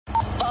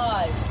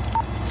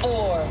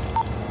4,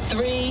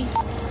 3,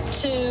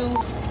 2,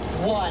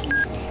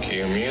 1.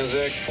 Cue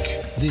music.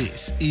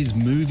 This is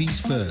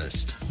Movies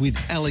First with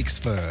Alex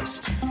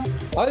First.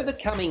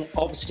 Overcoming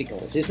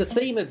obstacles is the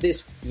theme of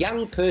this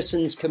young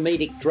person's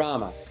comedic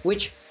drama,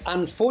 which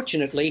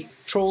unfortunately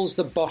trawls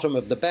the bottom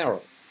of the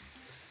barrel.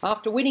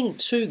 After winning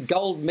 2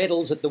 gold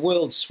medals at the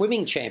World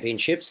Swimming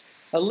Championships,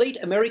 elite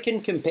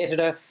American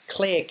competitor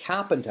Claire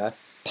Carpenter,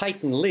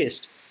 Peyton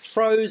List,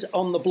 froze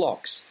on the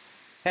blocks,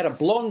 had a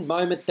blonde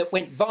moment that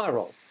went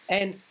viral,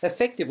 and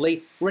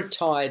effectively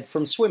retired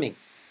from swimming.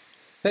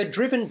 Her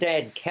driven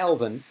dad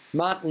Calvin,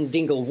 Martin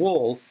Dingle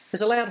Wall, has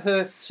allowed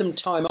her some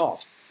time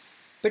off,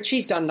 but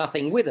she's done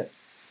nothing with it,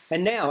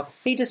 and now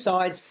he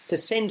decides to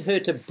send her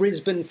to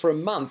Brisbane for a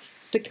month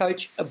to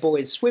coach a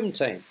boys' swim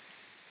team.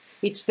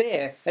 It's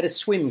there at a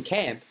swim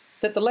camp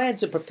that the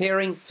lads are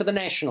preparing for the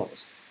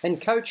Nationals,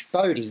 and Coach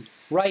Bodie,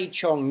 Ray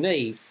Chong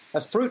Ni,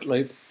 a Fruit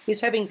Loop,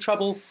 is having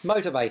trouble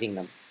motivating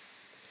them.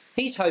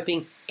 He's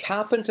hoping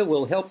Carpenter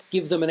will help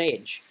give them an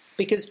edge,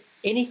 because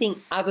anything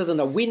other than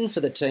a win for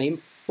the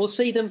team will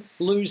see them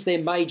lose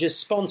their major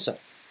sponsor,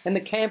 and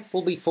the camp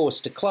will be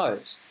forced to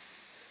close.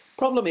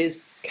 Problem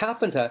is,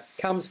 Carpenter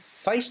comes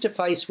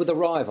face-to-face with a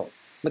rival,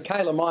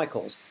 Michaela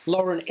Michaels,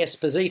 Lauren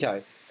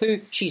Esposito, who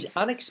she's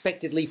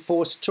unexpectedly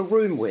forced to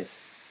room with.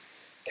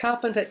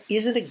 Carpenter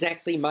isn't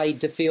exactly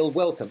made to feel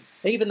welcome,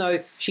 even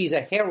though she's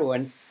a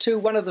heroine to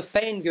one of the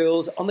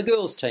fangirls on the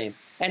girls' team,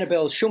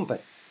 Annabelle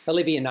Schumpert,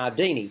 Olivia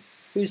Nardini,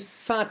 who's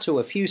far too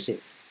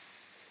effusive.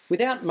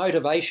 Without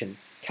motivation,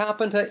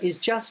 Carpenter is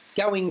just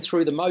going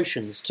through the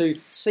motions to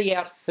see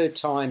out her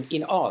time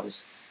in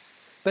Oz.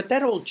 But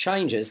that all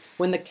changes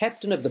when the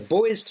captain of the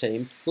boys'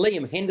 team,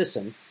 Liam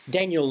Henderson,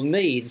 Daniel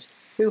Needs,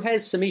 who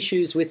has some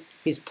issues with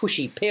his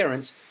pushy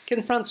parents,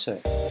 confronts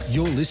her.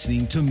 You're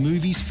listening to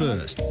Movies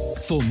First.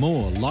 For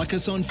more, like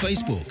us on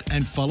Facebook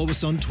and follow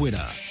us on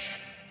Twitter.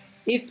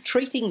 If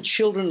treating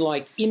children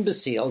like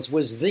imbeciles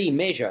was the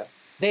measure,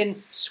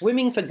 then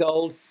Swimming for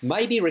Gold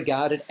may be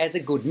regarded as a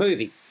good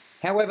movie.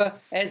 However,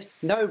 as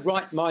no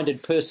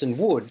right-minded person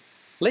would,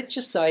 let's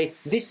just say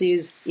this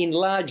is, in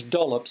large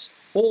dollops,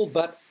 all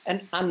but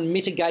an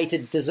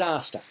unmitigated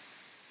disaster.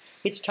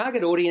 Its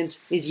target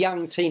audience is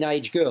young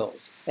teenage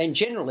girls, and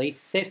generally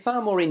they're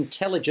far more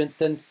intelligent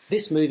than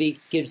this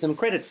movie gives them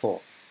credit for.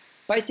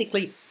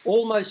 Basically,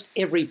 almost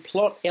every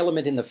plot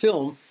element in the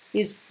film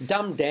is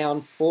dumbed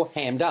down or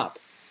hammed up.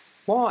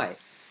 Why?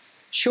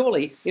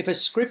 Surely, if a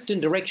script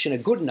and direction are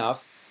good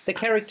enough, the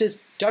characters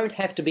don't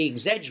have to be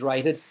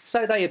exaggerated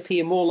so they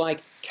appear more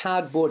like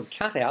cardboard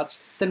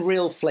cutouts than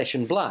real flesh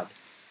and blood.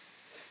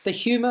 The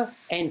humour,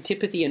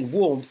 antipathy and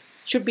warmth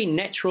should be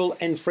natural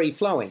and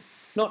free-flowing,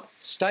 not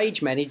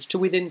stage-managed to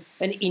within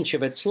an inch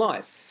of its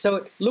life, so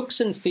it looks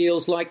and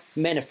feels like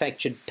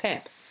manufactured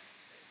pap.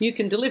 You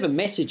can deliver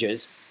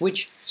messages,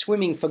 which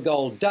Swimming for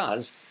Gold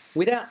does,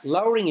 without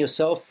lowering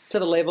yourself to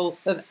the level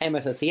of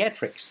amateur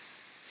theatrics.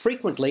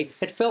 Frequently,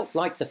 it felt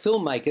like the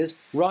filmmakers,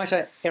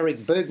 writer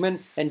Eric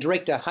Bergman and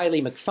director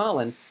Hayley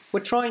McFarlane, were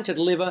trying to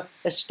deliver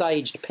a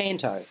staged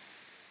panto.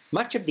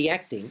 Much of the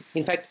acting,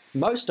 in fact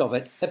most of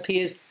it,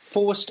 appears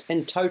forced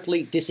and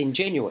totally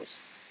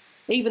disingenuous.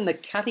 Even the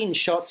cut-in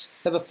shots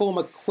of a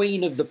former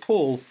queen of the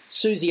pool,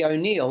 Susie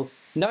O'Neill,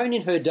 known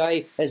in her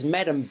day as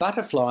Madame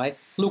Butterfly,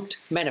 looked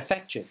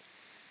manufactured.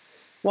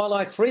 While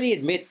I freely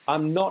admit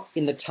I'm not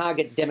in the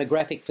target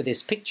demographic for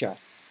this picture,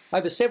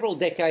 over several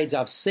decades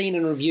I've seen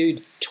and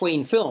reviewed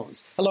tween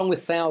films, along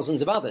with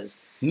thousands of others,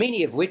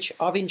 many of which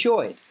I've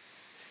enjoyed.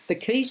 The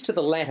keys to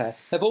the latter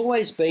have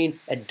always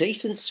been a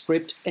decent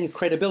script and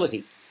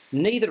credibility,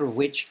 neither of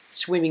which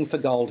Swimming for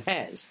Gold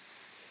has.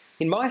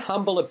 In my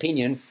humble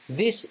opinion,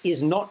 this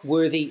is not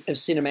worthy of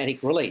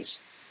cinematic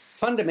release,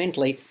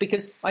 fundamentally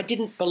because I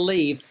didn't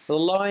believe the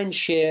lion's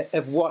share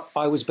of what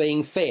I was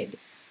being fed.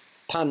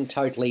 Pun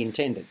totally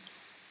intended.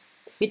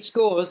 It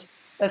scores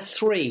a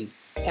 3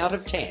 out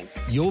of 10.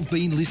 You've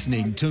been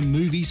listening to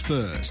Movies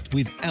First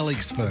with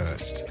Alex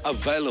First.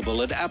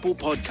 Available at Apple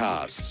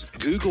Podcasts,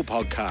 Google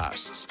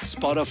Podcasts,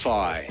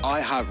 Spotify,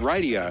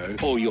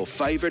 iHeartRadio, or your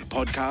favourite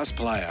podcast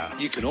player.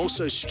 You can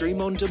also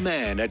stream on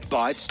demand at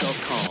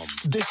Bytes.com.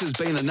 This has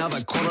been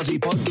another quality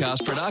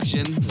podcast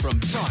production from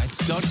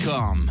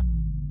Bytes.com.